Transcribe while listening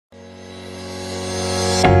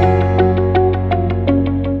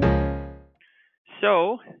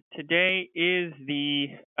So today is the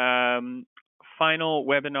final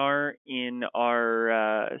webinar in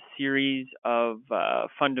our series of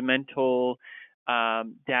fundamental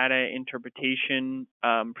data interpretation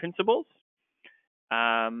principles.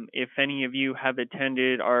 If any of you have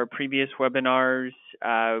attended our previous webinars,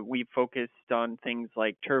 we focused on things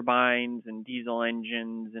like turbines and diesel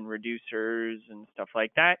engines and reducers and stuff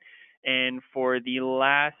like that. And for the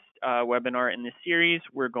last webinar in this series,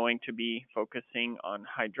 we're going to be focusing on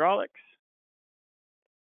hydraulics.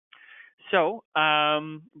 So,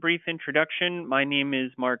 brief introduction. My name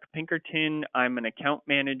is Marc Pinkerton. I'm an account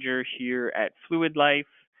manager here at Fluid Life.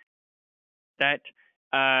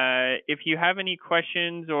 If you have any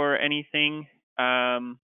questions or anything,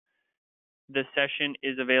 the session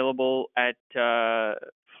is available at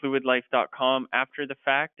fluidlife.com after the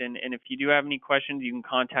fact. And if you do have any questions, you can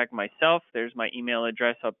contact myself. There's my email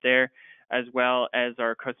address up there, as well as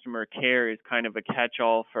our customer care is kind of a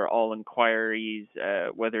catch-all for all inquiries,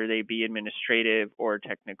 whether they be administrative or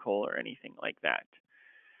technical or anything like that.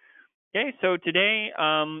 Okay, so today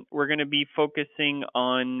we're going to be focusing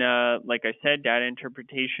on, like I said, data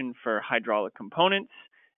interpretation for hydraulic components.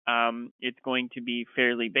 It's going to be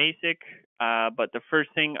fairly basic, but the first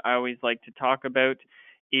thing I always like to talk about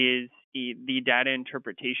is the data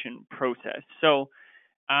interpretation process. So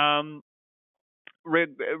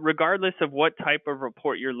regardless of what type of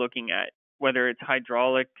report you're looking at, whether it's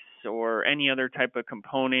hydraulics or any other type of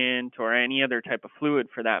component or any other type of fluid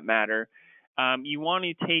for that matter, you want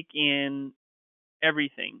to take in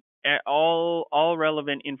everything, all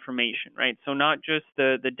relevant information, right? So not just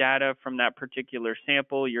the data from that particular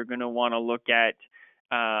sample. You're going to want to look at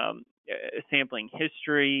sampling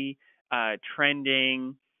history,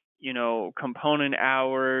 trending, component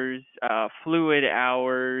hours, fluid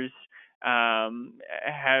hours.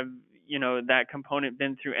 Have that component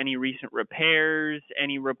been through any recent repairs,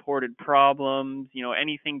 any reported problems,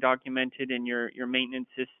 anything documented in your maintenance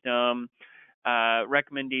system,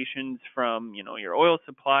 recommendations from your oil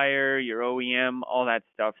supplier, your OEM, all that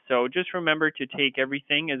stuff. So just remember to take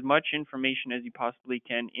everything, as much information as you possibly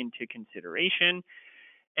can, into consideration,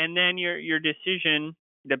 and then your decision,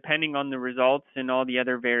 depending on the results and all the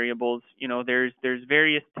other variables, there's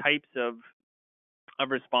various types of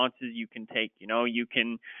responses you can take. You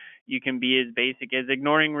can be as basic as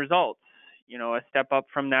ignoring results. A step up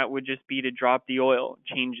from that would just be to drop the oil,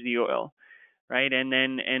 change the oil, right?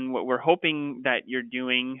 And what we're hoping that you're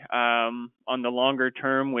doing on the longer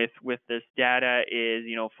term with this data is,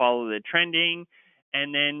 follow the trending,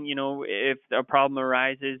 and then, if a problem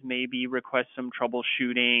arises, maybe request some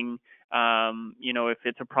troubleshooting. If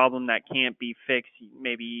it's a problem that can't be fixed,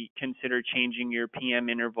 maybe consider changing your PM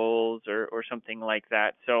intervals or something like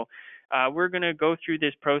that. So we're going to go through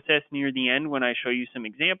this process near the end when I show you some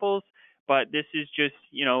examples. But this is just,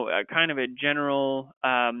 kind of a general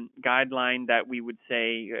guideline that we would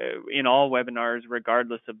say in all webinars,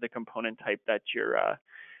 regardless of the component type that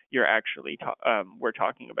you're actually we're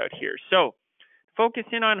talking about here. So, focus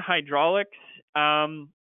in on hydraulics.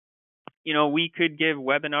 We could give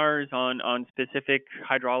webinars on specific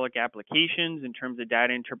hydraulic applications in terms of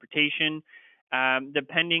data interpretation,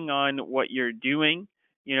 depending on what you're doing.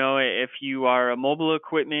 If you are a mobile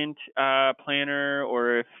equipment planner,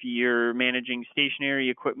 or if you're managing stationary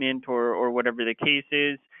equipment, or whatever the case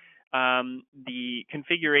is, the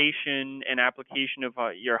configuration and application of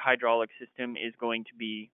your hydraulic system is going to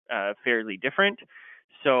be fairly different.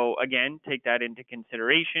 So again, take that into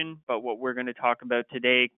consideration. But what we're going to talk about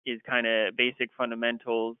today is kind of basic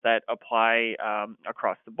fundamentals that apply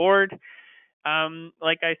across the board.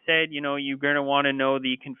 Like I said, you're going to want to know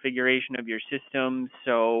the configuration of your system.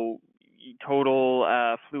 So total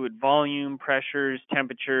fluid volume, pressures,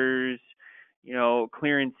 temperatures,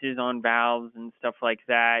 clearances on valves and stuff like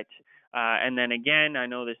that. And then again, I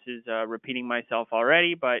know this is repeating myself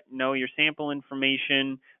already, but know your sample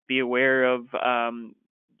information, be aware of,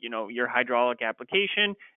 your hydraulic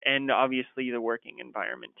application, and obviously the working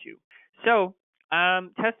environment too. So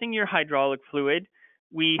testing your hydraulic fluid,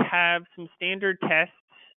 we have some standard tests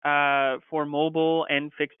for mobile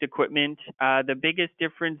and fixed equipment. The biggest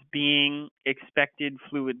difference being expected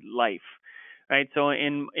fluid life, right? So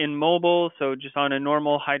in mobile, so just on a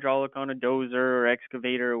normal hydraulic, on a dozer or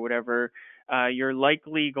excavator or whatever, you're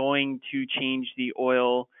likely going to change the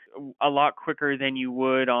oil a lot quicker than you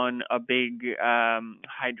would on a big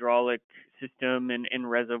hydraulic system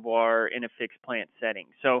and reservoir in a fixed plant setting.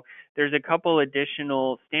 So there's a couple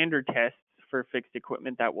additional standard tests for fixed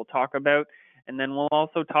equipment that we'll talk about. And then we'll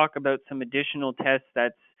also talk about some additional tests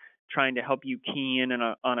that's trying to help you key in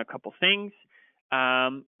on a couple things.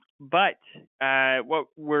 But what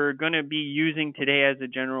we're going to be using today as a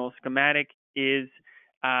general schematic is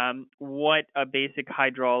what a basic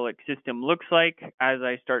hydraulic system looks like as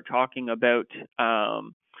I start talking about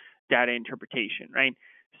data interpretation, right?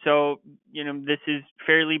 So, this is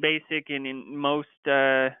fairly basic, and in most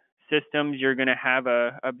systems, you're going to have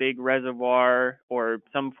a big reservoir or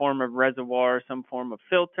some form of reservoir, some form of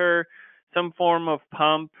filter, some form of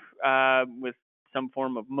pump with some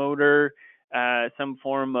form of motor, some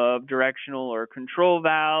form of directional or control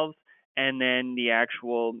valves, and then the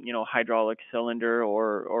actual, hydraulic cylinder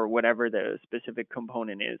or whatever the specific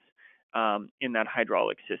component is in that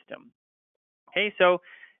hydraulic system. Okay, so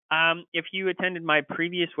if you attended my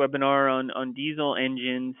previous webinar on diesel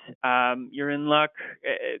engines, you're in luck.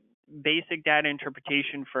 Basic data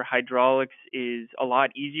interpretation for hydraulics is a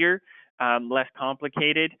lot easier, less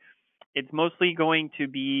complicated. It's mostly going to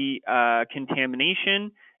be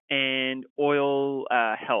contamination and oil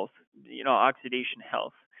health, oxidation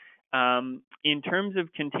health. In terms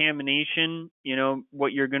of contamination,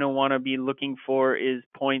 what you're going to want to be looking for is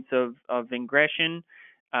points of ingression,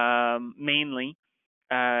 mainly.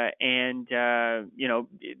 It's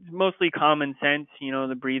mostly common sense,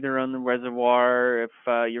 the breather on the reservoir, if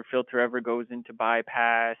your filter ever goes into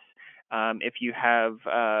bypass, if you have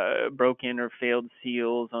broken or failed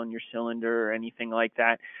seals on your cylinder or anything like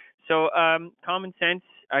that. So common sense,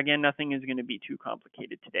 again, nothing is going to be too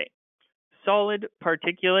complicated today. Solid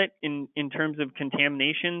particulate in terms of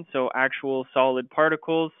contamination, so actual solid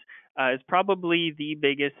particles, is probably the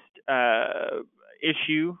biggest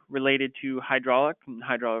issue related to hydraulic and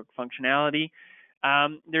hydraulic functionality.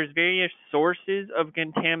 There's various sources of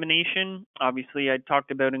contamination. Obviously, I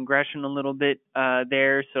talked about ingression a little bit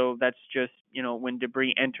there, so that's just when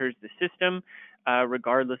debris enters the system,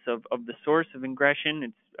 regardless of the source of ingression.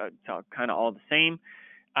 It's kind of all the same.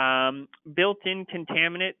 Built-in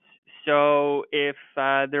contaminants. So if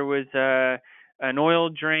there was an oil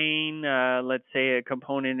drain, let's say a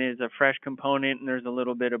component is a fresh component and there's a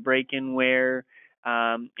little bit of break-in wear,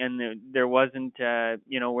 and there wasn't,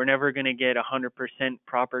 we're never going to get 100%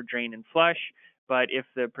 proper drain and flush, but if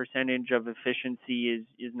the percentage of efficiency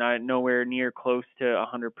is not nowhere near close to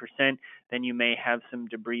 100%, then you may have some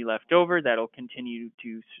debris left over that'll continue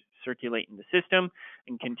to circulate in the system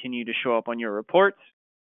and continue to show up on your reports.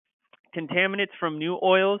 Contaminants from new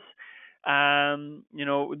oils.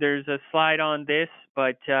 There's a slide on this,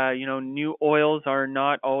 but new oils are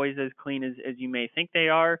not always as clean as you may think they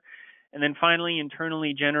are. And then finally,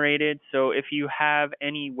 internally generated. So if you have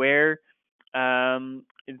any wear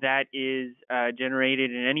that is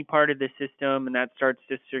generated in any part of the system and that starts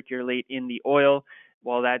to circulate in the oil,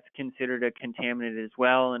 well, that's considered a contaminant as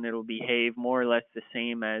well, and it'll behave more or less the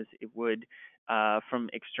same as it would from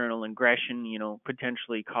external ingression,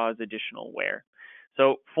 potentially cause additional wear.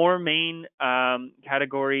 So 4 main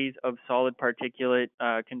categories of solid particulate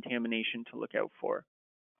contamination to look out for.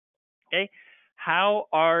 Okay, how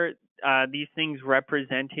are these things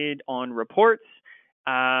represented on reports?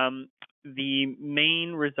 The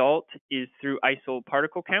main result is through ISO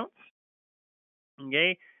particle counts.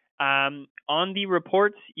 Okay. On the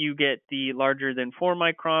reports, you get the larger than 4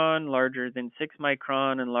 micron, larger than 6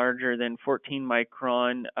 micron, and larger than 14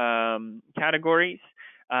 micron categories.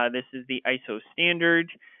 This is the ISO standard.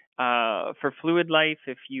 For fluid life,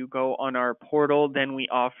 if you go on our portal, then we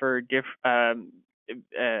offer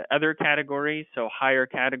other categories, so higher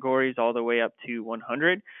categories all the way up to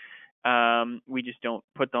 100. We just don't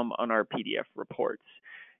put them on our PDF reports.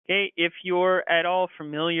 Okay, if you're at all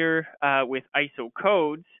familiar with ISO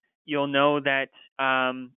codes, you'll know that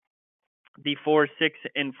the 4, 6,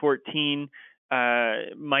 and 14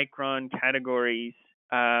 micron categories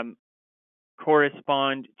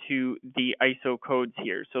correspond to the ISO codes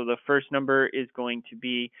here. So the first number is going to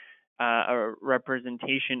be a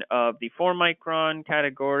representation of the 4 micron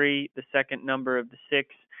category, the second number of the 6,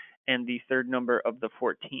 and the third number of the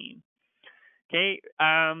 14. Okay,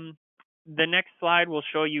 the next slide will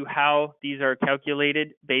show you how these are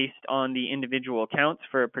calculated based on the individual counts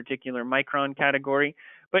for a particular micron category.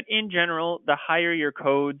 But in general, the higher your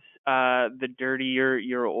codes, the dirtier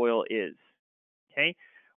your oil is. Okay.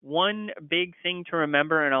 One big thing to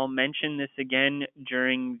remember, and I'll mention this again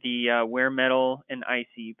during the wear metal and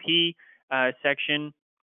ICP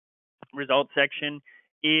results section,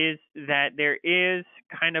 is that there is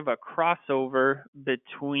kind of a crossover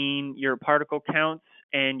between your particle counts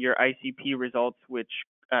and your ICP results, which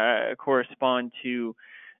correspond to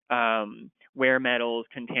wear metals,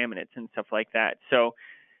 contaminants, and stuff like that. So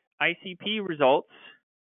ICP results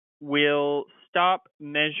will stop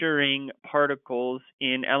measuring particles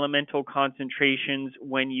in elemental concentrations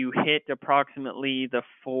when you hit approximately the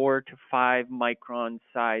 4 to 5 micron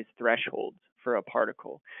size thresholds for a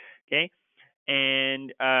particle. Okay,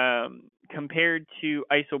 and compared to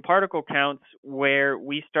isoparticle counts, where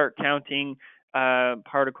we start counting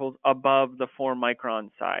particles above the 4 micron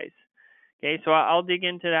size. Okay, so I'll dig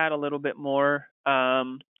into that a little bit more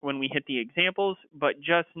when we hit the examples, but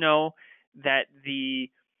just know that the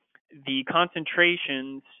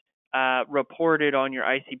concentrations reported on your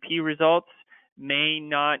ICP results may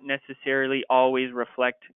not necessarily always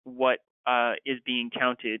reflect what is being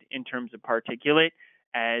counted in terms of particulate,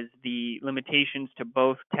 as the limitations to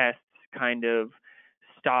both tests kind of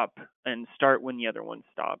stop and start when the other one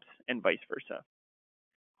stops, and vice versa.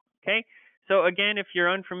 Okay, so again, if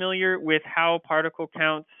you're unfamiliar with how particle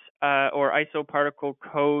counts or isoparticle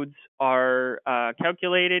codes are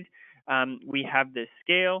calculated, we have this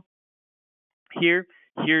scale here.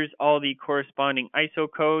 Here's all the corresponding ISO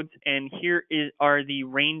codes, and here are the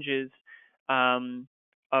ranges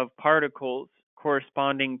of particles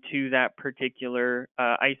corresponding to that particular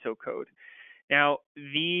ISO code. Now,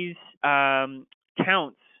 these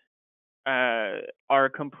counts are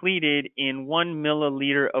completed in 1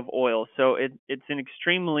 milliliter of oil. So it's an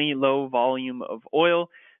extremely low volume of oil.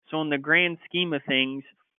 So in the grand scheme of things,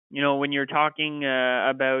 when you're talking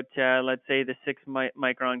about, let's say, the 6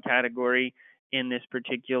 micron category in this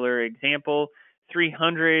particular example,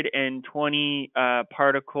 320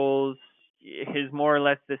 particles is more or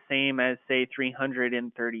less the same as, say,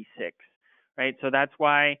 336, right? So that's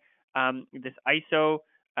why this ISO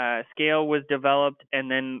scale was developed, and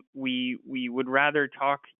then we would rather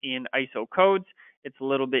talk in ISO codes. It's a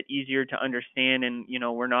little bit easier to understand, and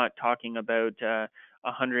we're not talking about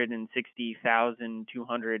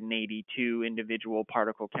 160,282 individual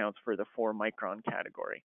particle counts for the 4 micron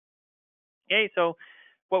category. Okay, so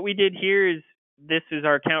what we did here is, this is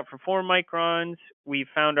our count for 4 microns. We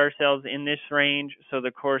found ourselves in this range, so the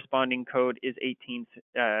corresponding code is 18.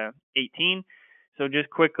 So just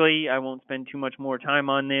quickly, I won't spend too much more time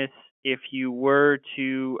on this. If you were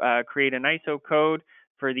to create an ISO code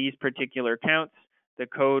for these particular counts, the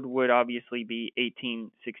code would obviously be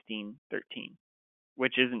 18, 16, 13,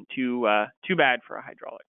 which isn't too bad for a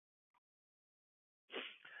hydraulic.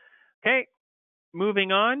 Okay,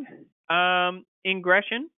 moving on.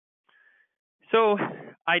 Ingression. So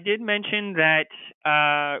I did mention that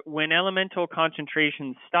when elemental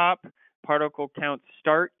concentrations stop, particle counts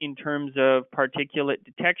start in terms of particulate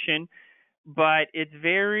detection, but it's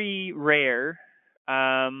very rare.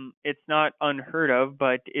 It's not unheard of,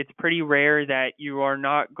 but it's pretty rare that you are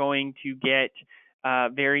not going to get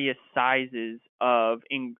various sizes of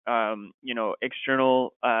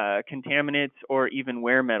external contaminants, or even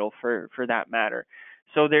wear metal for that matter.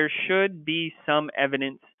 So there should be some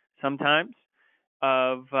evidence sometimes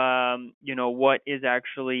of what is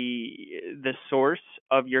actually the source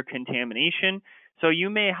of your contamination. So you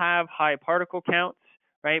may have high particle counts,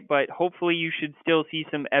 right? But hopefully you should still see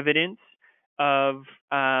some evidence of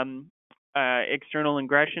external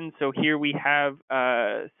ingression. So here we have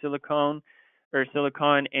silicon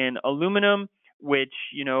and aluminum, which,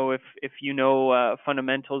 if you know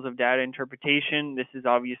fundamentals of data interpretation, this is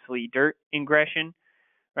obviously dirt ingression,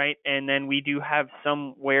 right? And then we do have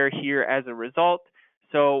some wear here as a result.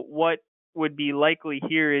 So what would be likely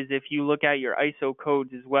here is, if you look at your ISO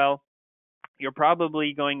codes as well, you're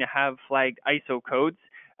probably going to have flagged ISO codes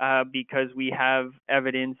because we have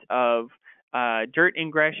evidence of dirt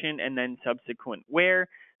ingression and then subsequent wear.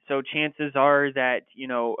 So chances are that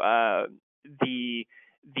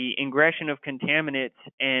the ingression of contaminants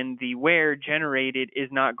and the wear generated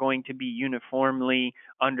is not going to be uniformly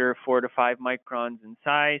under 4 to 5 microns in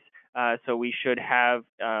size. So we should have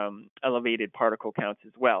elevated particle counts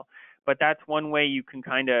as well. But that's one way you can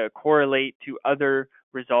kind of correlate to other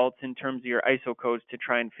results in terms of your ISO codes to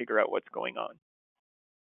try and figure out what's going on.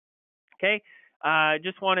 Okay,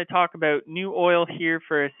 just want to talk about new oil here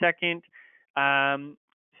for a second.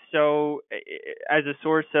 So as a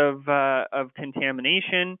source of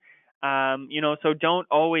contamination, so don't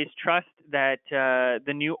always trust that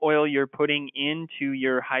the new oil you're putting into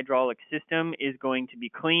your hydraulic system is going to be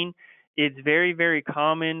clean. It's very, very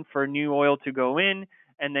common for new oil to go in,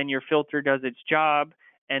 and then your filter does its job,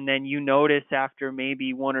 and then you notice after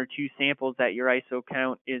maybe 1 or 2 samples that your ISO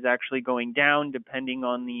count is actually going down, depending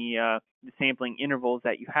on the sampling intervals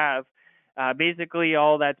that you have. Basically,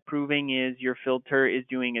 all that's proving is your filter is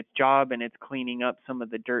doing its job, and it's cleaning up some of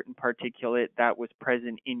the dirt and particulate that was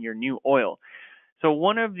present in your new oil. So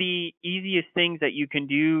one of the easiest things that you can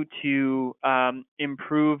do to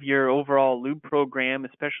improve your overall lube program,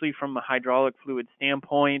 especially from a hydraulic fluid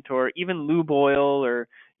standpoint, or even lube oil, or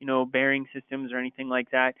bearing systems or anything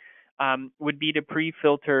like that, would be to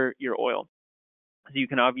pre-filter your oil. So you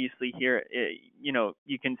can obviously hear it,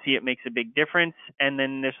 you can see it makes a big difference. And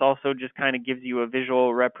then this also just kind of gives you a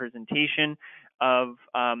visual representation of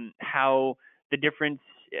how the difference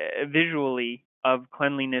visually of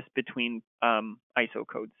cleanliness between ISO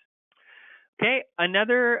codes. Okay,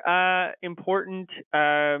 another important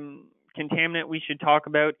contaminant we should talk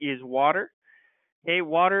about is water. Okay,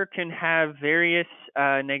 water can have various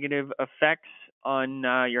negative effects on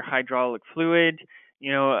your hydraulic fluid.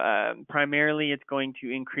 Primarily it's going to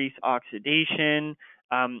increase oxidation.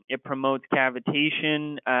 It promotes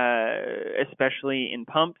cavitation, especially in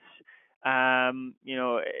pumps.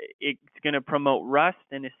 It's going to promote rust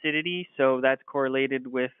and acidity, so that's correlated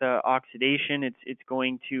with oxidation. It's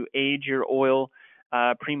going to age your oil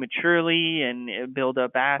prematurely and build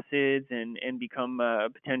up acids and become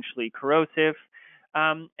potentially corrosive.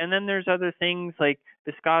 And then there's other things like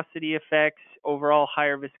viscosity effects, overall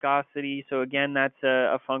higher viscosity. So again, that's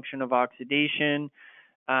a function of oxidation.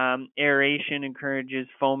 Aeration encourages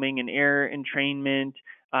foaming and air entrainment,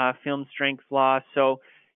 film strength loss. So,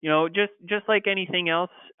 just like anything else,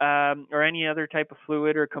 or any other type of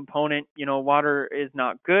fluid or component, water is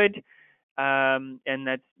not good. And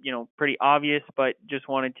that's, pretty obvious, but just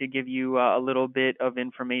wanted to give you a little bit of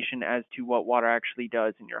information as to what water actually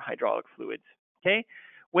does in your hydraulic fluids. Okay,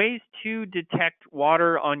 ways to detect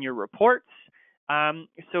water on your reports.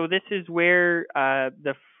 So this is where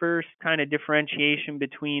the first kind of differentiation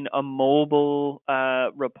between a mobile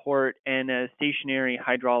report and a stationary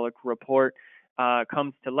hydraulic report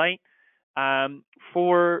comes to light.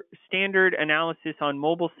 For standard analysis on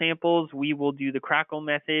mobile samples, we will do the crackle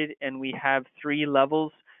method, and we have 3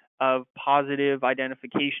 levels of positive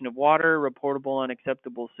identification of water: reportable,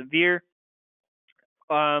 unacceptable, severe.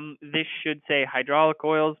 This should say hydraulic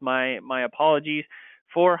oils. My apologies.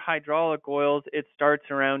 For hydraulic oils, it starts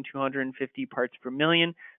around 250 parts per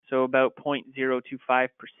million, so about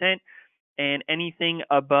 0.025%. And anything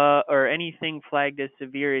above or anything flagged as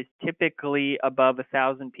severe is typically above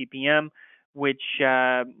 1,000 ppm, which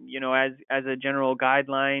as a general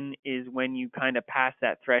guideline is when you kind of pass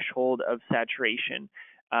that threshold of saturation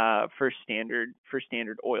for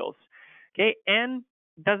standard oils. Okay, and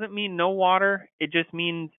doesn't mean no water. It just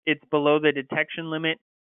means it's below the detection limit.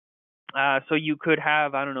 So you could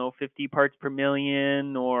have, 50 parts per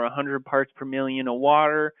million or 100 parts per million of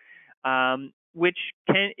water, which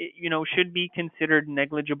should be considered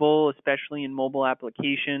negligible, especially in mobile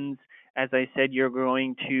applications. As I said, you're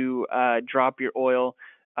going to drop your oil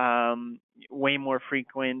way more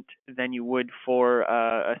frequent than you would for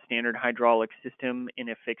a standard hydraulic system in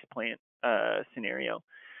a fixed plant scenario.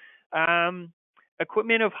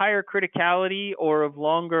 Equipment of higher criticality or of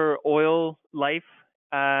longer oil life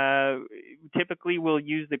typically will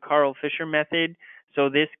use the Carl Fisher method. So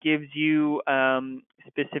this gives you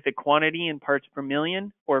specific quantity in parts per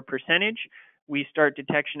million or percentage. We start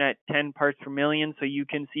detection at 10 parts per million, so you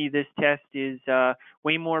can see this test is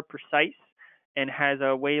way more precise and has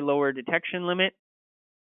a way lower detection limit.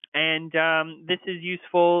 And this is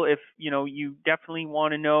useful if you definitely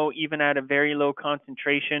want to know, even at a very low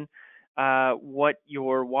concentration, what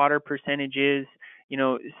your water percentage is.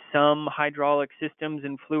 Some hydraulic systems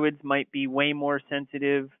and fluids might be way more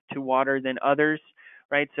sensitive to water than others,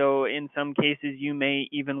 right? So in some cases, you may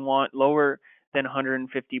even want lower than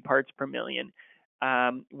 150 parts per million,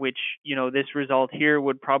 which, this result here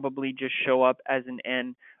would probably just show up as an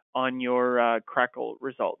N on your crackle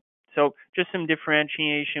result. So just some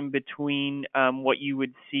differentiation between what you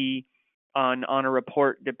would see on a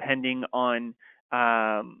report depending on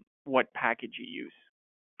what package you use.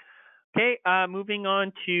 Okay, moving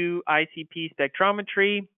on to ICP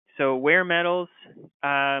spectrometry. So wear metals.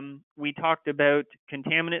 We talked about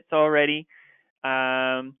contaminants already.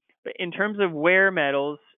 But in terms of wear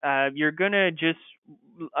metals, you're going to just,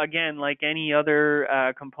 again, like any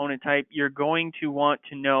other component type, you're going to want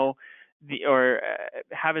to know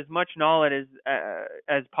have as much knowledge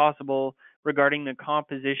as possible regarding the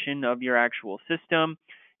composition of your actual system.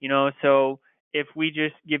 So if we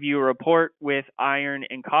just give you a report with iron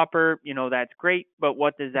and copper, that's great, but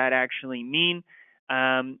what does that actually mean?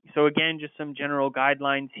 So again, just some general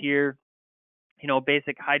guidelines here.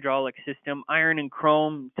 Basic hydraulic system, iron and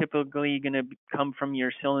chrome typically going to come from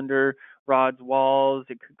your cylinder rods, walls.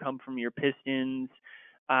 It could come from your pistons,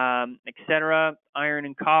 etc. Iron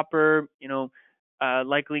and copper,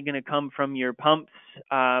 likely going to come from your pumps,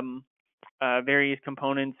 various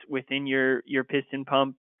components within your piston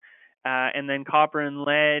pump. And then copper and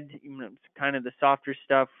lead, kind of the softer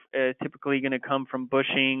stuff, typically going to come from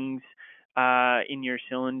bushings in your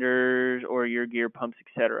cylinders or your gear pumps,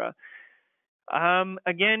 etc.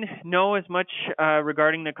 Again, know as much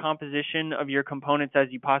regarding the composition of your components as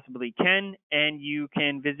you possibly can, and you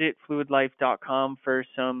can visit fluidlife.com for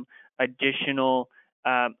some additional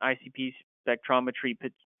ICP spectrometry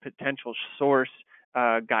potential source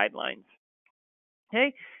guidelines.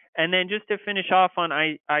 Okay, and then just to finish off on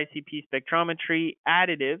ICP spectrometry,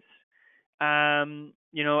 additives.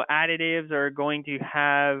 Additives are going to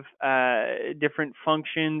have different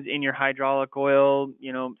functions in your hydraulic oil.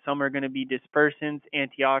 Some are going to be dispersants,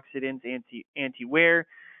 antioxidants, anti-wear.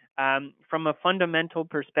 From a fundamental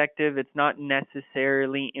perspective, it's not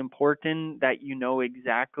necessarily important that you know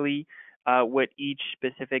exactly what each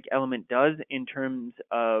specific element does in terms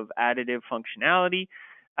of additive functionality.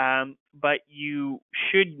 But you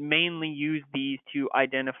should mainly use these to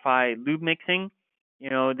identify lube mixing.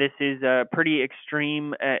 This is a pretty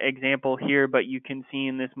extreme example here, but you can see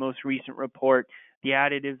in this most recent report, the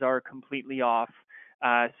additives are completely off.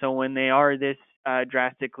 So when they are this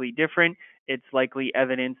drastically different, it's likely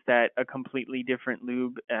evidence that a completely different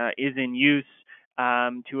lube is in use.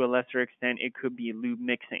 To a lesser extent, it could be lube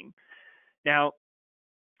mixing. Now,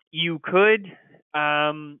 you could,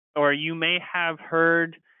 or you may have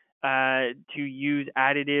heard to use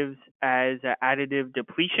additives as additive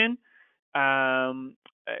depletion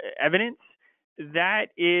evidence. That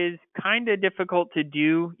is kind of difficult to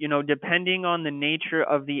do, depending on the nature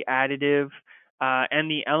of the additive and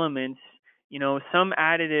the elements. Some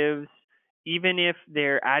additives, even if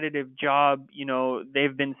their additive job,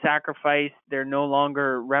 they've been sacrificed, they're no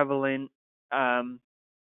longer relevant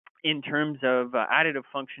in terms of additive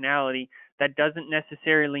functionality. That doesn't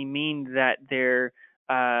necessarily mean that their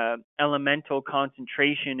elemental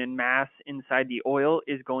concentration and mass inside the oil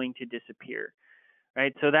is going to disappear.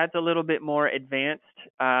 Right, so that's a little bit more advanced.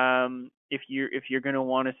 If you're going to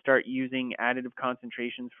want to start using additive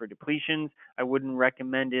concentrations for depletions, I wouldn't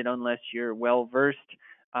recommend it unless you're well versed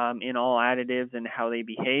in all additives and how they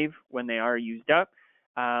behave when they are used up.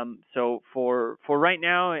 So for right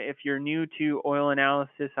now, if you're new to oil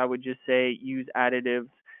analysis, I would just say use additives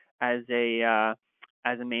as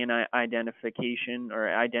a main identification or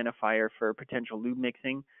identifier for potential lube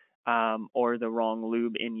mixing or the wrong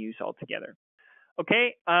lube in use altogether.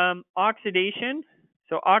 Okay, oxidation.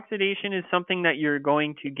 So oxidation is something that you're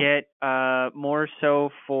going to get more so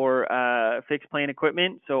for fixed plant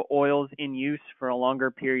equipment, so oils in use for a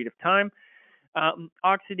longer period of time.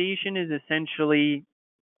 Oxidation is essentially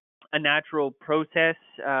a natural process,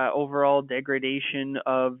 overall degradation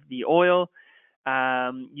of the oil.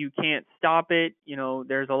 You can't stop it.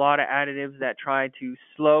 There's a lot of additives that try to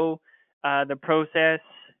slow the process.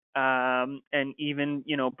 And even,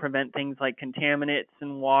 prevent things like contaminants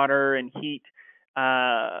and water and heat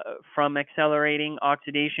from accelerating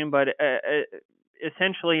oxidation. But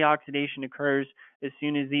essentially, oxidation occurs as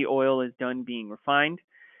soon as the oil is done being refined.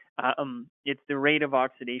 It's the rate of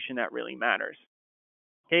oxidation that really matters.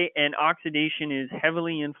 Okay, and oxidation is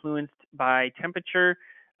heavily influenced by temperature,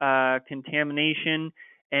 contamination,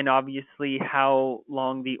 and obviously how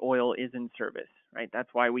long the oil is in service. Right, that's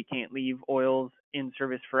why we can't leave oils in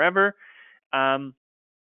service forever.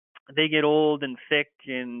 They get old and thick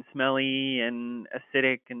and smelly and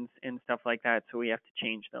acidic and stuff like that, so we have to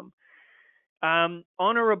change them. On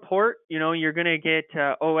a report, you're going to get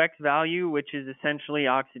OX value, which is essentially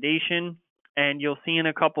oxidation, and you'll see in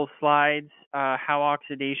a couple slides how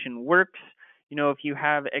oxidation works. If you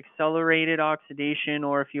have accelerated oxidation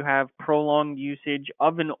or if you have prolonged usage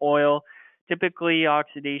of an oil, typically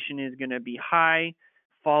oxidation is going to be high,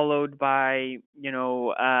 followed by,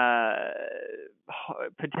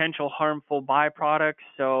 potential harmful byproducts.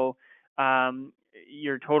 So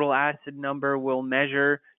your total acid number will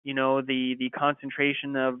measure, the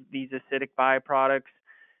concentration of these acidic byproducts.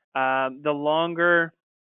 The longer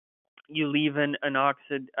you leave a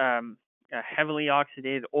heavily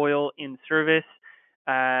oxidated oil in service,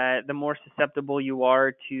 the more susceptible you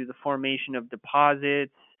are to the formation of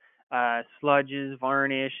deposits, sludges,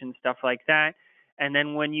 varnish, and stuff like that. And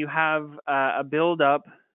then when you have a buildup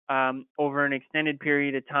over an extended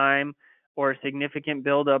period of time or a significant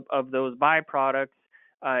buildup of those byproducts,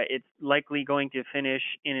 it's likely going to finish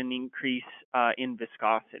in an increase in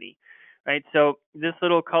viscosity. Right, so this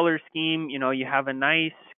little color scheme, you have a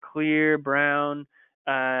nice clear brown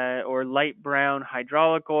or light brown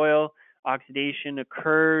hydraulic oil. Oxidation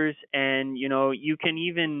occurs, and you can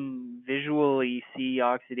even visually see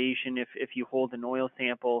oxidation if you hold an oil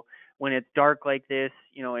sample When it's dark like this,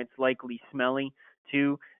 it's likely smelly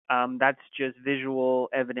too. That's just visual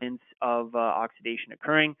evidence of oxidation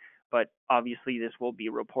occurring, but obviously this will be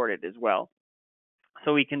reported as well.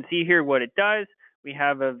 So we can see here what it does. We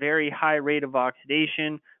have a very high rate of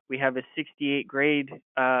oxidation. We have a 68 grade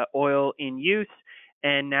oil in use,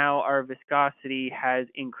 and now our viscosity has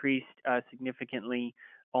increased significantly,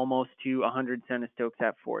 almost to 100 centistokes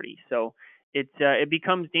at 40. So it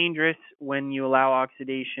becomes dangerous when you allow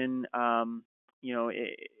oxidation,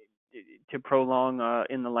 to prolong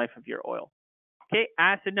in the life of your oil. Okay,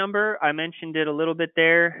 acid number, I mentioned it a little bit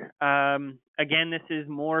there. Again, this is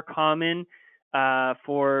more common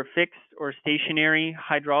for fixed or stationary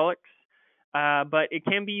hydraulics, but it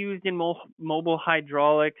can be used in mobile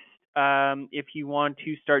hydraulics if you want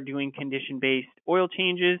to start doing condition-based oil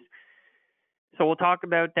changes. So we'll talk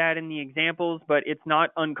about that in the examples, but it's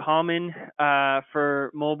not uncommon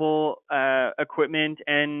for mobile equipment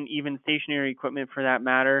and even stationary equipment for that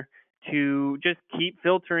matter to just keep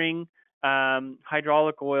filtering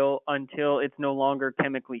hydraulic oil until it's no longer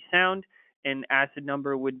chemically sound, and acid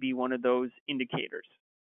number would be one of those indicators.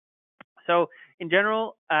 So in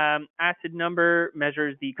general, acid number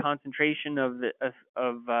measures the concentration of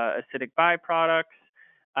acidic byproducts,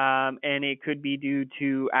 and it could be due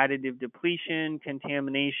to additive depletion,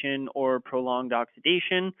 contamination, or prolonged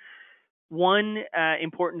oxidation. One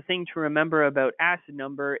important thing to remember about acid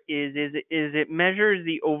number is it measures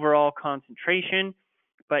the overall concentration,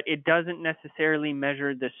 but it doesn't necessarily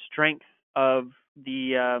measure the strength of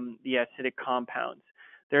the acidic compounds.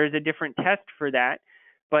 There is a different test for that,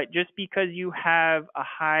 but just because you have a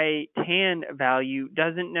high TAN value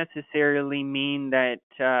doesn't necessarily mean that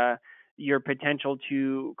your potential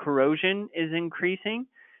to corrosion is increasing.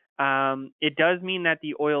 It does mean that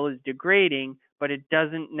the oil is degrading, but it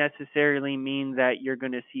doesn't necessarily mean that you're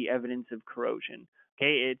going to see evidence of corrosion.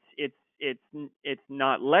 Okay, it's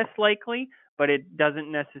not less likely, but it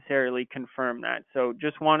doesn't necessarily confirm that. So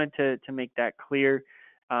just wanted to make that clear.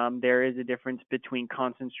 There is a difference between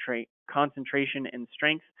concentration and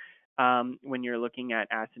strength when you're looking at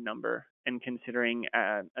acid number and considering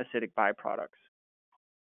acidic byproducts.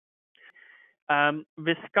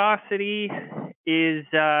 Viscosity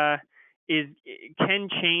can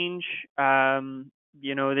change.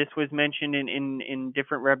 This was mentioned in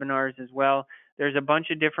different webinars as well. There's a bunch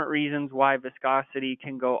of different reasons why viscosity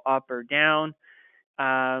can go up or down.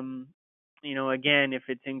 Again, if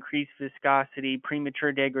it's increased viscosity,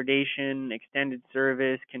 premature degradation, extended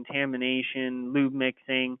service, contamination, lube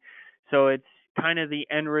mixing. So it's kind of the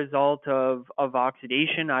end result of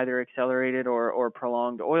oxidation, either accelerated or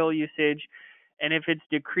prolonged oil usage. And if it's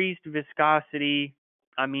decreased viscosity,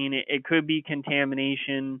 it could be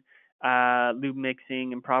contamination, lube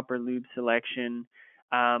mixing, improper lube selection.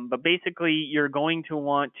 But basically, you're going to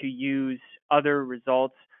want to use other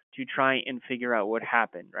results to try and figure out what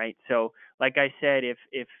happened, right? So like I said,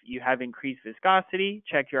 if you have increased viscosity,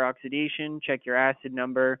 check your oxidation, check your acid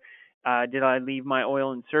number. Did I leave my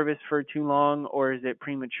oil in service for too long, or is it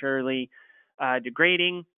prematurely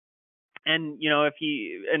degrading? And,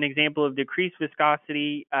 an example of decreased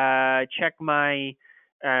viscosity, check my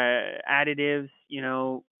additives,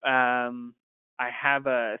 I have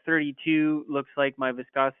a 32, looks like my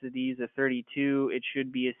viscosity is a 32, it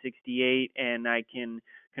should be a 68, and I can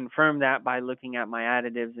confirm that by looking at my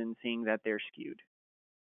additives and seeing that they're skewed.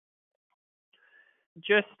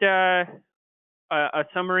 Just a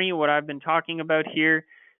summary of what I've been talking about here.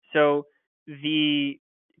 So the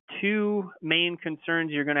two main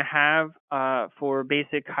concerns you're going to have for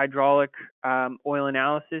basic hydraulic oil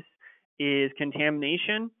analysis is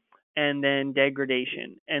contamination and then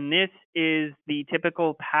degradation. And this is the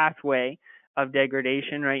typical pathway of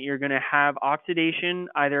degradation, right? You're going to have oxidation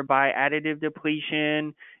either by additive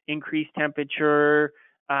depletion, increased temperature,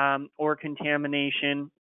 or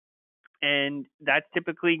contamination. And that's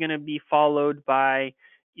typically going to be followed by,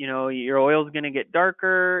 your oil is going to get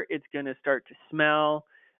darker, it's going to start to smell.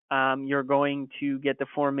 You're going to get the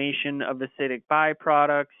formation of acidic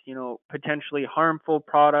byproducts, potentially harmful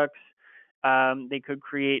products. They could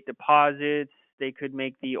create deposits, they could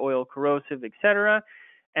make the oil corrosive, etc.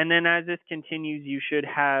 And then as this continues, you should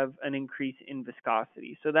have an increase in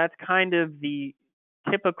viscosity. So that's kind of the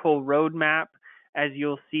typical roadmap. As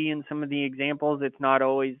you'll see in some of the examples, it's not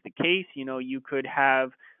always the case. You could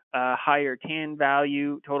have a higher TAN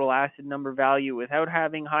value, total acid number value, without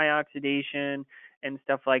having high oxidation and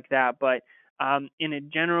stuff like that. But in a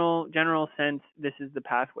general sense, this is the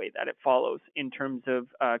pathway that it follows in terms of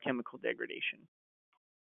chemical degradation.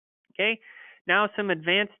 Okay, now some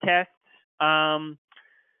advanced tests.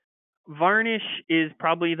 Varnish is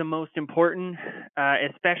probably the most important,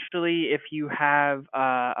 especially if you have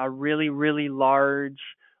a really, really large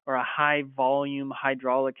or a high volume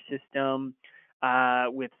hydraulic system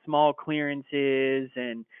with small clearances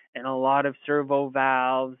and a lot of servo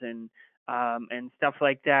valves and stuff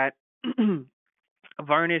like that.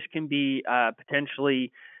 Varnish can be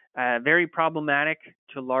potentially very problematic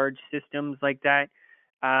to large systems like that.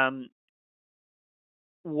 Um,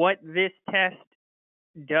 what this test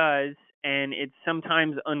does, and it's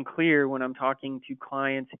sometimes unclear when I'm talking to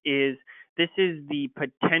clients, is this is the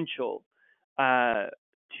potential uh,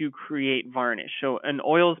 to create varnish. So an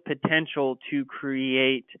oil's potential to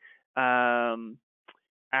create um,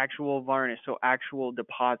 actual varnish, so actual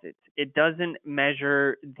deposits. It doesn't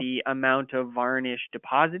measure the amount of varnish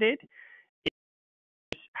deposited.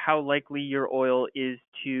 It's how likely your oil is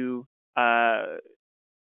to uh,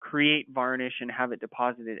 create varnish and have it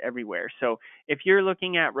deposited everywhere. So if you're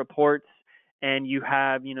looking at reports and you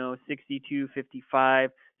have, 62, 55,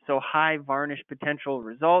 so high varnish potential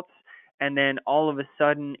results, and then all of a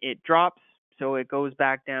sudden it drops, so it goes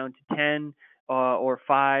back down to 10 or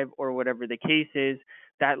 5 or whatever the case is,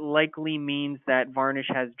 that likely means that varnish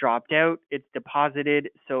has dropped out, it's deposited,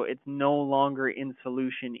 so it's no longer in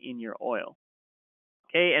solution in your oil.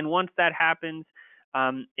 Okay, and once that happens,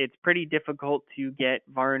 it's pretty difficult to get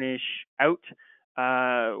varnish out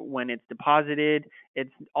when it's deposited.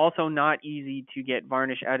 It's also not easy to get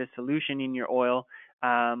varnish out of solution in your oil.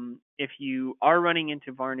 If you are running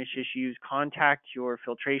into varnish issues, contact your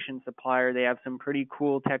filtration supplier. They have some pretty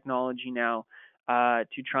cool technology now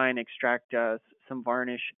to try and extract some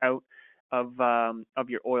varnish out of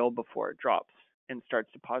your oil before it drops and starts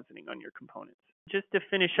depositing on your components. Just to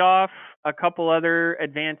finish off, a couple other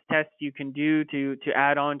advanced tests you can do to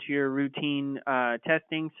add on to your routine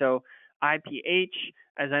testing. So IPH,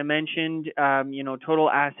 as I mentioned, total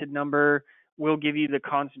acid number will give you the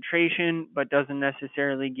concentration, but doesn't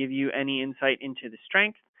necessarily give you any insight into the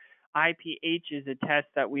strength. IPH is a test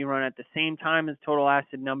that we run at the same time as total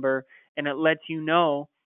acid number, and it lets you know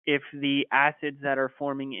if the acids that are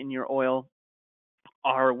forming in your oil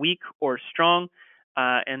are weak or strong,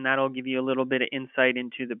 and that'll give you a little bit of insight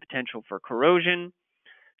into the potential for corrosion.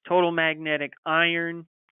 Total magnetic iron,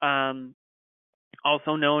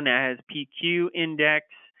 also known as PQ index.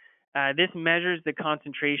 This measures the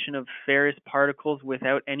concentration of ferrous particles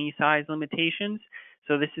without any size limitations.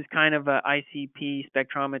 So this is kind of a ICP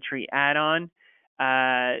spectrometry add-on.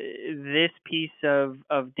 This piece of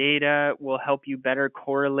data will help you better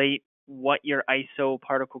correlate what your ISO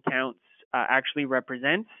particle counts actually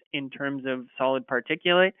represents in terms of solid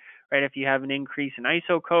particulate, right? If you have an increase in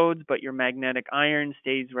ISO codes, but your magnetic iron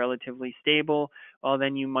stays relatively stable, well,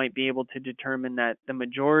 then you might be able to determine that the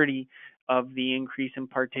majority of the increase in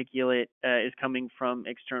particulate is coming from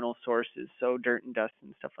external sources, so dirt and dust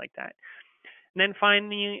and stuff like that. And then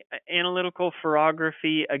finally, analytical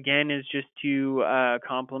ferrography, again, is just to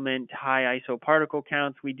complement high ISO particle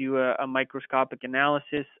counts. We do a microscopic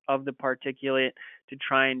analysis of the particulate to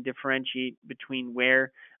try and differentiate between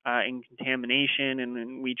wear and contamination, and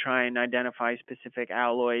then we try and identify specific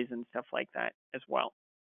alloys and stuff like that as well.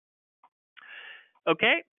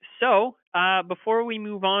 Okay, so before we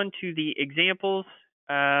move on to the examples,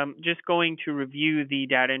 just going to review the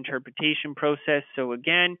data interpretation process. So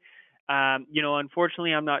again,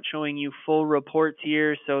 unfortunately, I'm not showing you full reports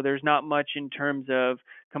here, so there's not much in terms of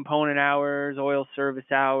component hours, oil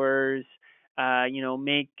service hours,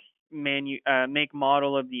 make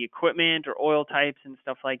model of the equipment or oil types and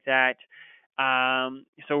stuff like that.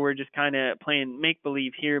 So we're just kind of playing make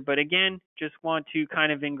believe here. But again, just want to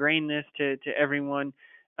kind of ingrain this to everyone.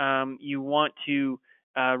 You want to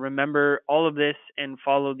remember all of this and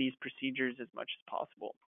follow these procedures as much as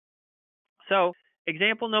possible. So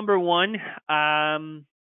example number one,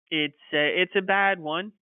 it's a bad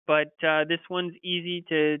one, but this one's easy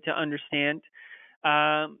to understand.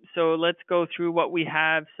 So let's go through what we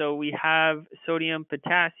have. So we have sodium,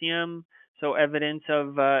 potassium, so evidence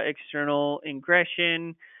of external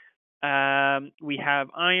ingression. We have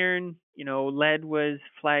iron, lead was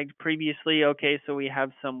flagged previously. Okay, so we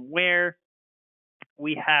have some wear.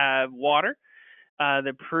 We have water.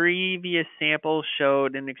 The previous sample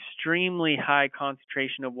showed an extremely high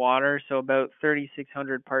concentration of water, so about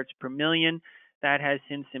 3,600 parts per million. That has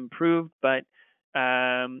since improved,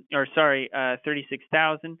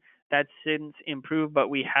 36,000. That's since improved, but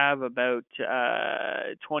we have about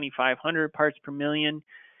 2,500 parts per million.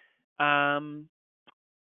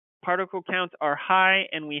 Particle counts are high,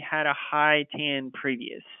 and we had a high TAN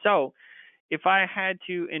previous. So if I had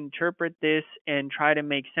to interpret this and try to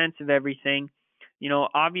make sense of everything,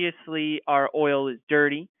 obviously our oil is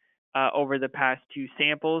dirty. over the past two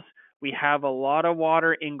samples. We have a lot of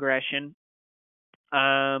water ingression.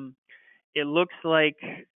 It looks like,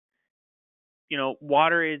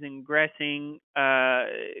 water is ingressing,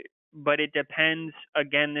 but it depends.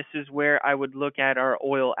 Again, this is where I would look at our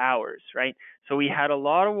oil hours, right? So we had a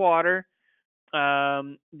lot of water.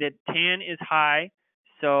 The TAN is high,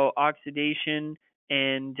 so oxidation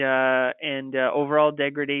and overall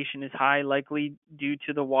degradation is high, likely due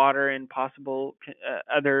to the water and possible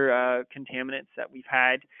other contaminants that we've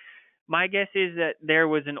had. My guess is that there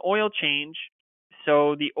was an oil change,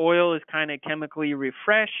 so the oil is kind of chemically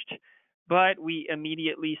refreshed, but we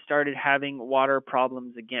immediately started having water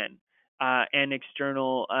problems again, and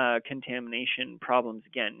external contamination problems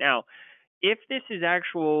again. Now, if this is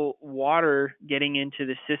actual water getting into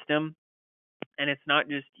the system and it's not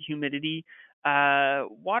just humidity,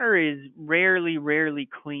 water is rarely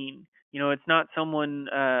clean. It's not someone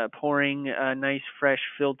pouring a nice, fresh,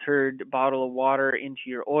 filtered bottle of water into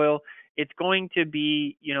your oil. It's going to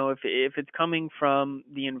be, if it's coming from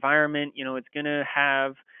the environment, it's going to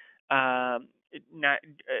have not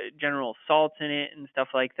general salts in it and stuff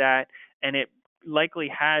like that, and it likely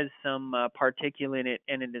has some particulate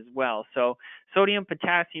in it as well. So sodium,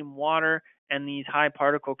 potassium, water, and these high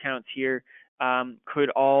particle counts here could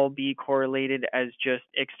all be correlated as just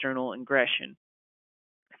external ingression.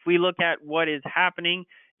 If we look at what is happening,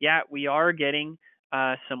 we are getting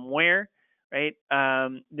some wear, right?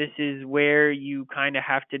 This is where you kind of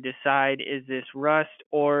have to decide, is this rust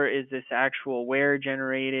or is this actual wear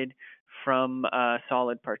generated from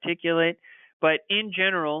solid particulate? But in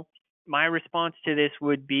general, my response to this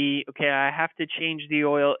would be, okay, I have to change the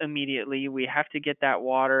oil immediately. We have to get that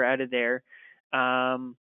water out of there.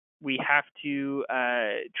 We have to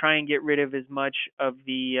try and get rid of as much of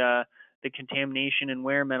the contamination and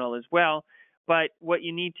wear metal as well. But what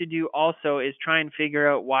you need to do also is try and figure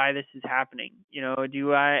out why this is happening.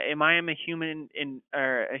 Am I in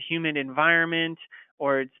a humid environment,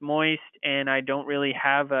 or it's moist and I don't really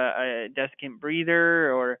have a desiccant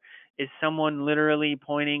breather, or is someone literally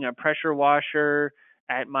pointing a pressure washer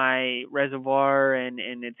at my reservoir and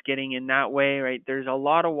it's getting in that way, right? There's a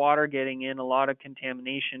lot of water getting in, a lot of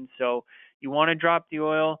contamination. So you want to drop the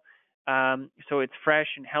oil so it's fresh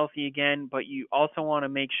and healthy again, but you also want to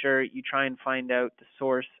make sure you try and find out the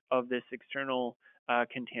source of this external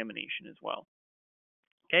contamination as well.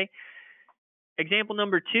 Okay. Example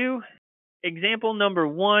number 2. Example number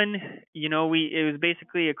 1, it was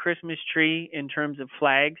basically a Christmas tree in terms of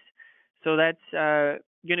flags. So that's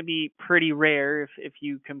going to be pretty rare if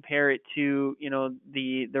you compare it to,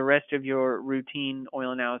 the rest of your routine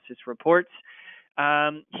oil analysis reports.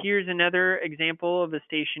 Here's another example of a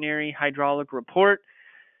stationary hydraulic report.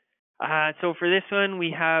 So for this one,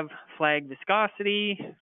 we have flag viscosity.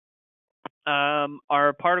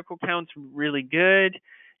 Our particle count's really good.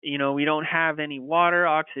 We don't have any water.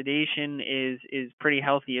 Oxidation is pretty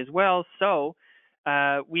healthy as well. So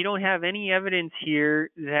we don't have any evidence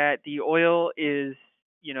here that the oil is,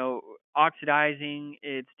 oxidizing,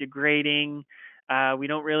 it's degrading. We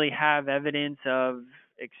don't really have evidence of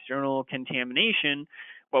external contamination.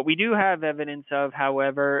 What we do have evidence of,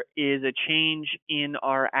 however, is a change in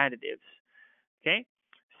our additives. Okay?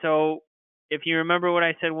 So if you remember what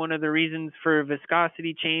I said, one of the reasons for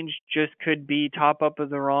viscosity change just could be top up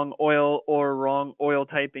of the wrong oil or wrong oil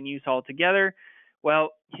type in use altogether.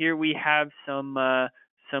 Well, here we have some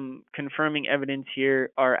confirming evidence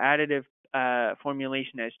here. Our additive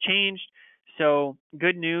formulation has changed. So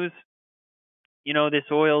good news, this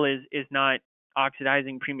oil is not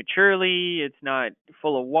oxidizing prematurely. It's not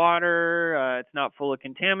full of water. It's not full of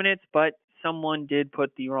contaminants, but someone did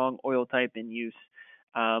put the wrong oil type in use,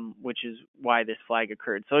 which is why this flag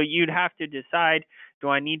occurred. So you'd have to decide, do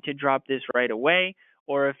I need to drop this right away?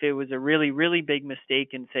 Or if it was a really big mistake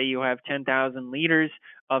and say you have 10,000 liters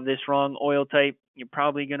of this wrong oil type, you're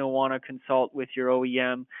probably going to want to consult with your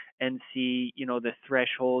OEM and see, the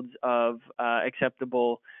thresholds of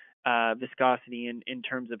acceptable viscosity in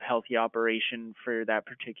terms of healthy operation for that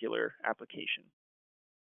particular application.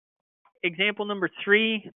 Example number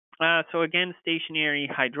 3. So again, stationary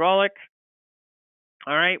hydraulic.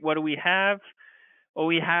 All right, what do we have? Well,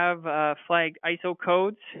 we have flagged ISO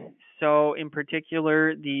codes. So in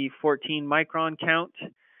particular, the 14 micron count.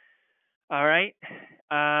 All right.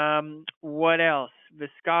 What else?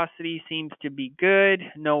 Viscosity seems to be good.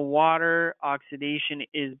 No water. Oxidation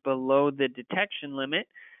is below the detection limit.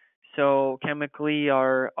 So chemically,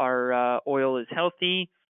 our oil is healthy.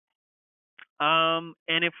 And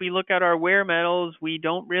if we look at our wear metals, we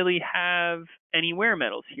don't really have any wear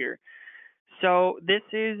metals here. So this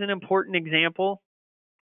is an important example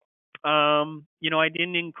I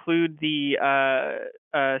didn't include the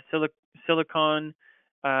silicon,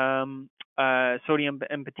 um, sodium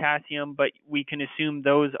and potassium, but we can assume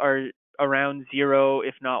those are around 0,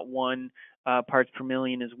 if not 1 parts per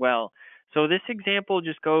million as well. So this example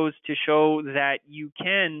just goes to show that you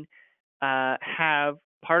can have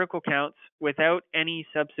particle counts without any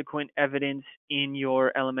subsequent evidence in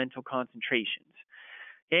your elemental concentrations.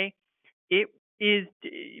 Okay, it is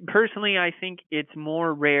personally, I think it's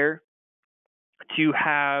more rare to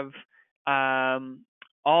have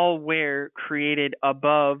all wear created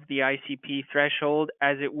above the ICP threshold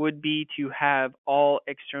as it would be to have all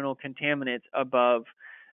external contaminants above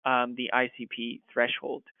the ICP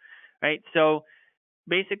threshold, right? So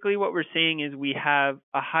basically what we're saying is we have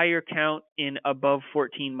a higher count in above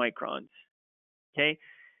 14 microns, okay?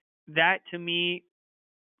 That to me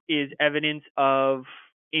is evidence of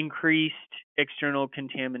increased external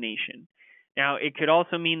contamination. Now, it could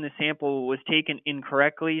also mean the sample was taken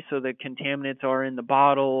incorrectly, so the contaminants are in the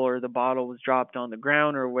bottle or the bottle was dropped on the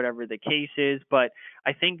ground or whatever the case is. But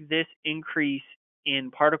I think this increase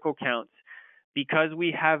in particle counts, because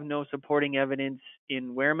we have no supporting evidence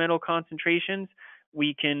in wear metal concentrations,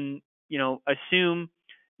 we can, assume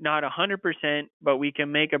not 100%, but we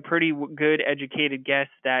can make a pretty good educated guess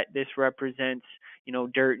that this represents,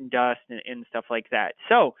 dirt and dust and stuff like that.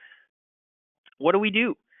 So, what do we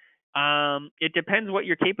do? It depends what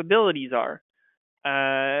your capabilities are.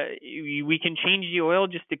 We can change the oil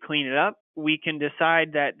just to clean it up. We can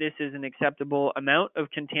decide that this is an acceptable amount of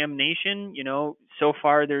contamination. So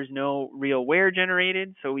far there's no real wear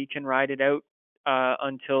generated, so we can ride it out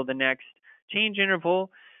until the next change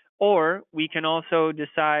interval. Or we can also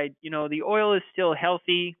decide, the oil is still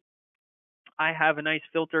healthy. I have a nice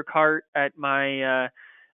filter cart at my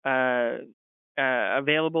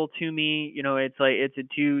available to me. It's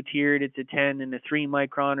a 2-tiered, it's a 10 and a 3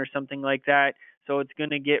 micron or something like that. So it's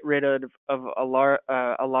going to get rid of a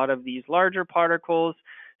lot of these larger particles.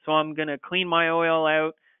 So I'm going to clean my oil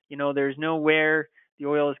out. There's no wear. The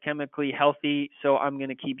oil is chemically healthy, so I'm going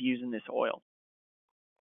to keep using this oil.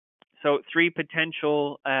 So 3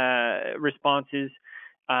 potential responses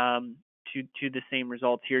to the same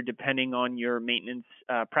results here, depending on your maintenance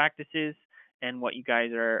practices and what you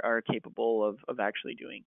guys are capable of actually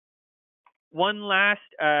doing. One last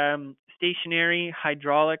stationary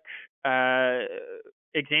hydraulic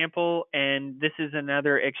example, and this is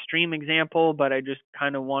another extreme example, but I just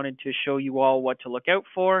kind of wanted to show you all what to look out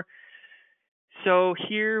for. So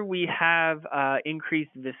here we have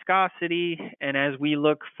increased viscosity, and as we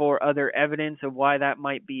look for other evidence of why that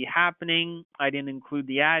might be happening, I didn't include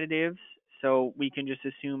the additives, so we can just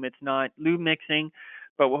assume it's not lube mixing.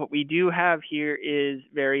 But what we do have here is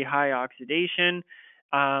very high oxidation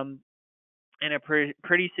and a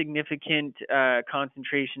pretty significant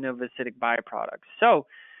concentration of acidic byproducts. So,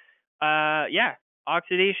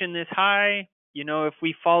 oxidation this high. If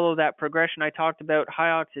we follow that progression I talked about,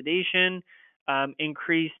 high oxidation,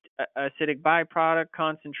 increased acidic byproduct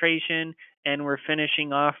concentration, and we're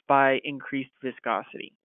finishing off by increased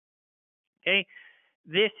viscosity. Okay,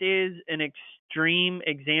 this is an extreme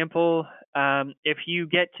example. If you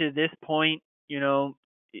get to this point,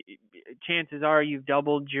 chances are you've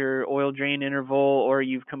doubled your oil drain interval, or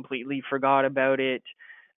you've completely forgot about it,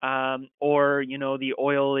 or the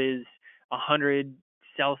oil is 100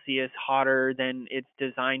 Celsius hotter than it's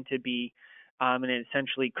designed to be, and it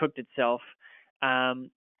essentially cooked itself.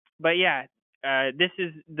 But yeah, this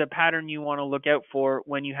is the pattern you want to look out for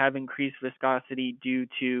when you have increased viscosity due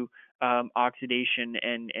to oxidation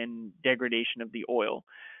and degradation of the oil.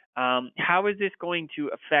 How is this going to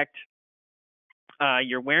affect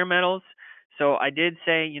your wear metals? So I did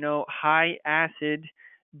say, high acid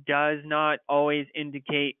does not always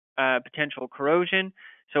indicate potential corrosion.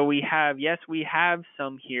 So we have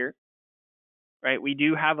some here, right? We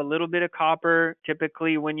do have a little bit of copper.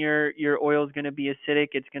 Typically, when your oil is going to be acidic,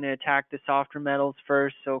 it's going to attack the softer metals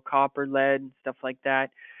first, so copper, lead, and stuff like that.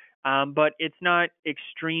 But it's not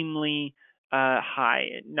extremely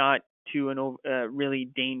high, not to a really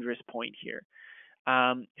dangerous point here.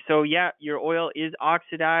 So yeah, your oil is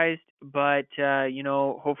oxidized, but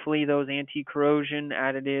hopefully those anti-corrosion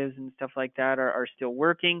additives and stuff like that are still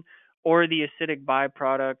working, or the acidic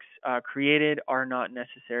byproducts created are not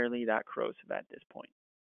necessarily that corrosive at this point.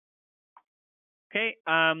 Okay,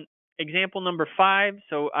 example number 5.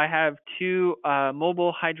 So I have 2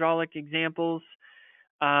 mobile hydraulic examples.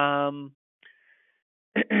 Again,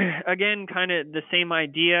 kind of the same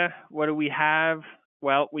idea. What do we have?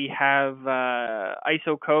 Well, we have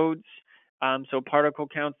ISO codes, so particle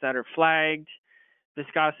counts that are flagged.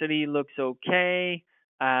 Viscosity looks okay.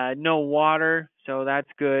 No water, so that's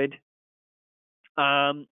good.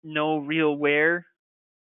 no real wear,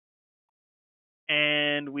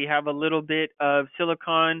 and we have a little bit of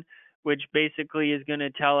silicon, which basically is going to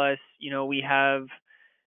tell us, we have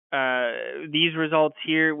these results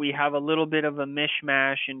here. We have a little bit of a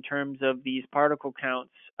mishmash in terms of these particle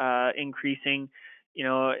counts increasing.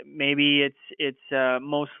 Maybe it's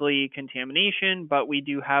mostly contamination, but we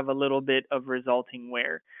do have a little bit of resulting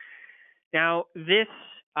wear. Now, this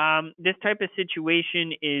type of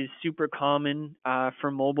situation is super common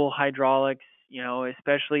for mobile hydraulics.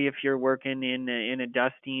 Especially if you're working in a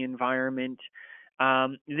dusty environment.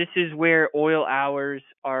 This is where oil hours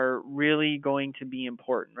are really going to be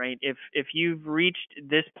important, right? If you've reached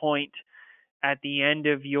this point at the end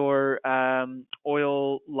of your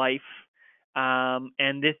oil life,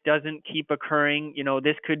 and this doesn't keep occurring,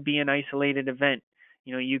 this could be an isolated event.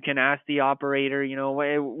 You can ask the operator,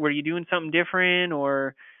 were you doing something different,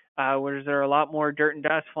 or was there a lot more dirt and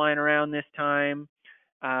dust flying around this time,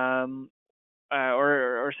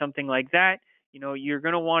 or something like that. You're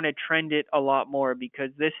going to want to trend it a lot more, because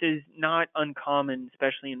this is not uncommon,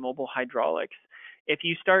 especially in mobile hydraulics. If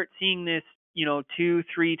you start seeing this,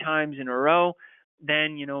 2-3 times in a row,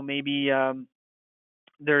 then maybe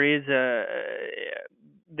there is a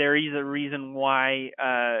reason why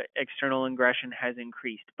external ingression has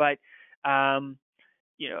increased. But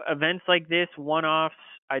events like this, one-offs,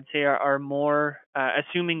 I'd say are more,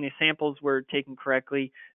 assuming the samples were taken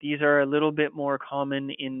correctly, these are a little bit more common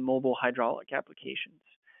in mobile hydraulic applications.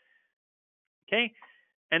 Okay,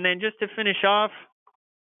 and then just to finish off,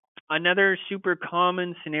 another super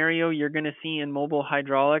common scenario you're going to see in mobile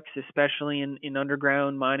hydraulics, especially in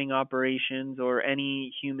underground mining operations or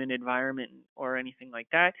any human environment or anything like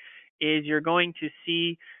that, is you're going to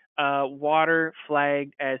see water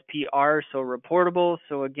flagged as PR, so reportable.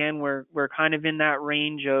 So again, we're kind of in that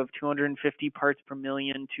range of 250 parts per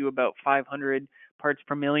million to about 500 parts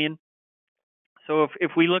per million. So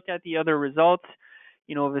if we look at the other results,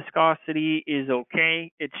 viscosity is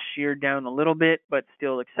okay. It's sheared down a little bit, but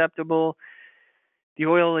still acceptable. The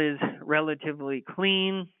oil is relatively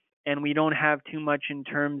clean, and we don't have too much in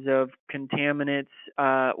terms of contaminants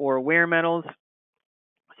or wear metals.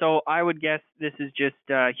 So I would guess this is just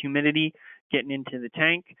humidity getting into the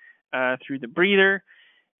tank through the breather.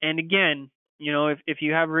 And again, if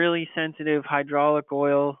you have really sensitive hydraulic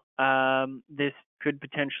oil, this could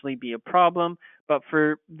potentially be a problem. But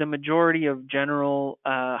for the majority of general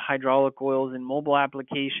hydraulic oils in mobile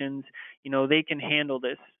applications, they can handle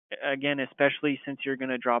this. Again, especially since you're going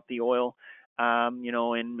to drop the oil,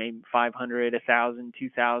 in maybe 500, 1,000,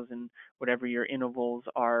 2,000, whatever your intervals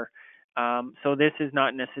are. So this is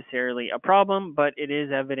not necessarily a problem, but it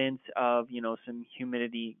is evidence of, some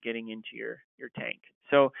humidity getting into your tank.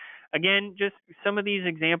 So again, just some of these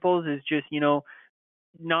examples is just,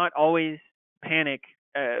 not always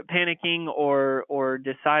panicking or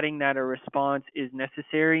deciding that a response is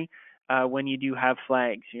necessary when you do have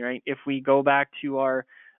flags, right? If we go back to our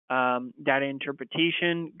data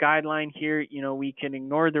interpretation guideline here, we can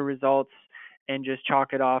ignore the results and just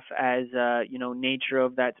chalk it off as, nature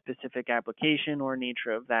of that specific application or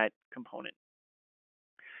nature of that component.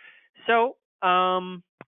 So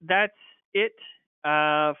that's it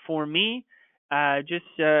for me. Just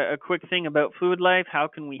a quick thing about Fluid Life. How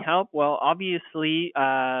can we help? Well, obviously,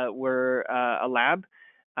 we're a lab.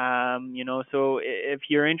 So if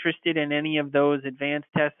you're interested in any of those advanced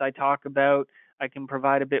tests I talk about, I can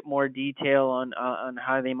provide a bit more detail on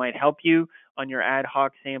how they might help you on your ad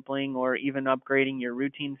hoc sampling or even upgrading your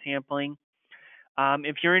routine sampling.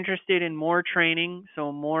 If you're interested in more training,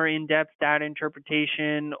 so more in-depth data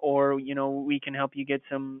interpretation, or we can help you get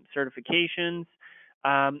some certifications,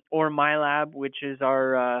 or MyLab, which is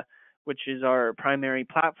our primary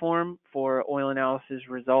platform for oil analysis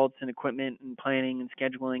results and equipment and planning and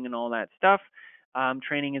scheduling and all that stuff.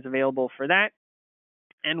 Training is available for that.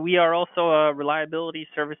 And we are also a reliability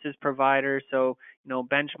services provider, so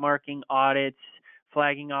benchmarking, audits,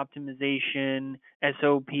 flagging optimization,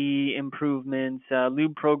 SOP improvements,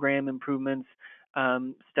 lube program improvements,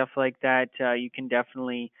 stuff like that. You can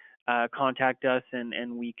definitely contact us,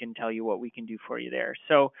 and we can tell you what we can do for you there.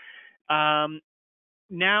 So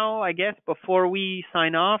now, I guess before we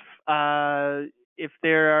sign off, if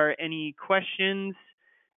there are any questions,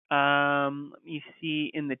 let me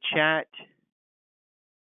see in the chat.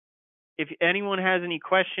 If anyone has any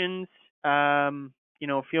questions,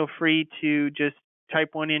 feel free to just type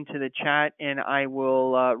one into the chat, and I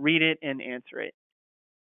will read it and answer it.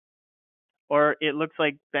 Or it looks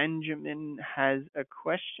like Benjamin has a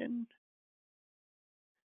question.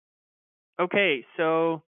 Okay,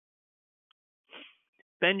 so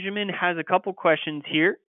Benjamin has a couple questions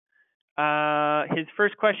here. His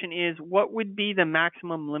first question is, what would be the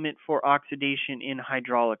maximum limit for oxidation in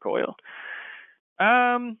hydraulic oil?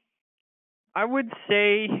 Um, I would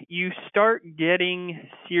say you start getting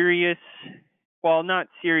serious. Well, not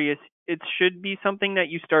serious. It should be something that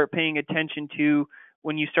you start paying attention to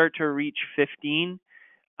when you start to reach 15.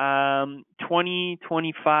 20,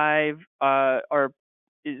 25 are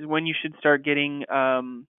is when you should start getting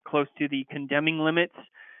close to the condemning limits.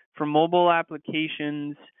 For mobile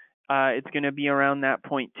applications, it's going to be around that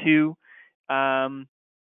point too. Um,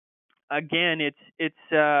 Again,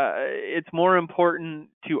 it's more important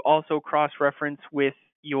to also cross-reference with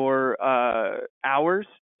your hours.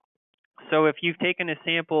 So if you've taken a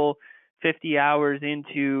sample 50 hours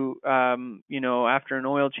into, after an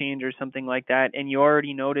oil change or something like that, and you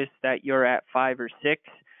already notice that you're at 5 or 6,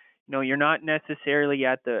 you're not necessarily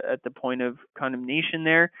at the point of condemnation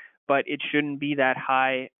there, but it shouldn't be that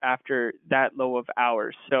high after that low of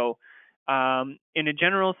hours. So, in a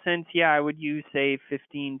general sense, yeah, I would use say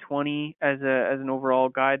 15, 20 as an overall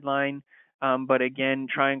guideline. But again,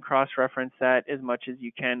 try and cross-reference that as much as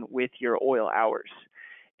you can with your oil hours.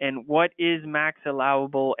 And what is max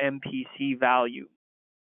allowable MPC value?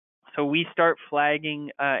 So we start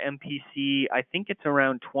flagging MPC, I think it's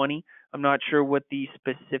around 20. I'm not sure what the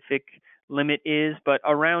specific limit is, but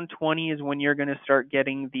around 20 is when you're going to start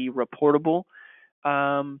getting the reportable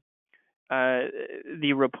um,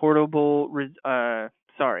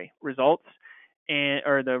 results, and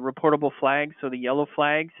or the reportable flags, so the yellow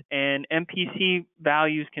flags. And MPC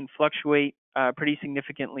values can fluctuate pretty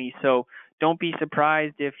significantly. So don't be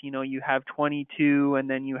surprised if you have 22 and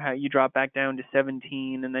then you drop back down to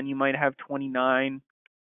 17 and then you might have 29.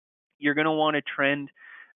 You're going to want to trend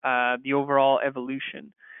the overall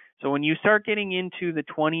evolution. So when you start getting into the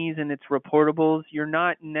 20s and it's reportables, you're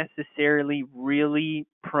not necessarily really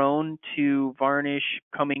prone to varnish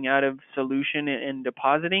coming out of solution and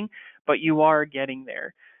depositing, but you are getting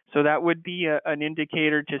there. So that would be an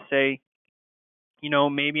indicator to say,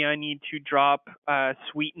 maybe I need to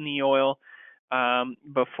sweeten the oil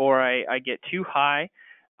before I get too high,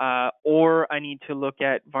 or I need to look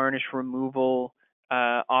at varnish removal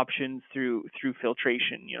options through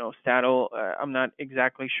filtration. Statil, I'm not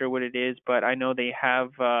exactly sure what it is, but I know they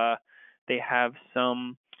have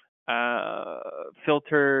some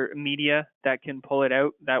filter media that can pull it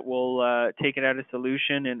out, that will take it out of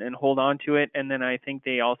solution and hold on to it. And then I think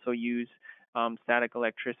they also use static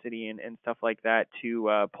electricity and stuff like that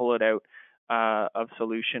to pull it out of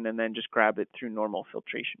solution and then just grab it through normal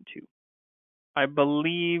filtration too. I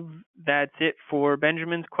believe that's it for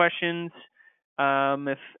Benjamin's questions.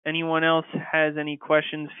 If anyone else has any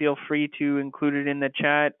questions, feel free to include it in the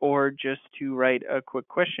chat or just to write a quick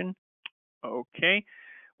question. Okay.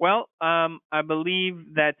 Well, I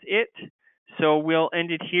believe that's it. So we'll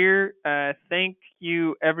end it here. Thank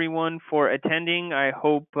you, everyone, for attending. I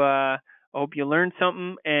hope you learned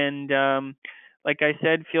something. And like I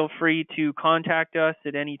said, feel free to contact us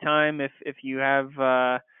at any time if you have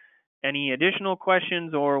any additional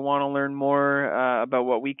questions or want to learn more about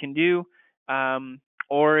what we can do.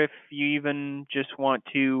 Or if you even just want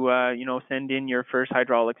to, send in your first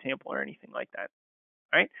hydraulic sample or anything like that.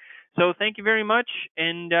 All right. So thank you very much,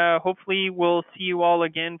 and hopefully we'll see you all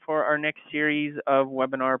again for our next series of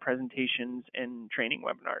webinar presentations and training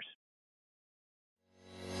webinars.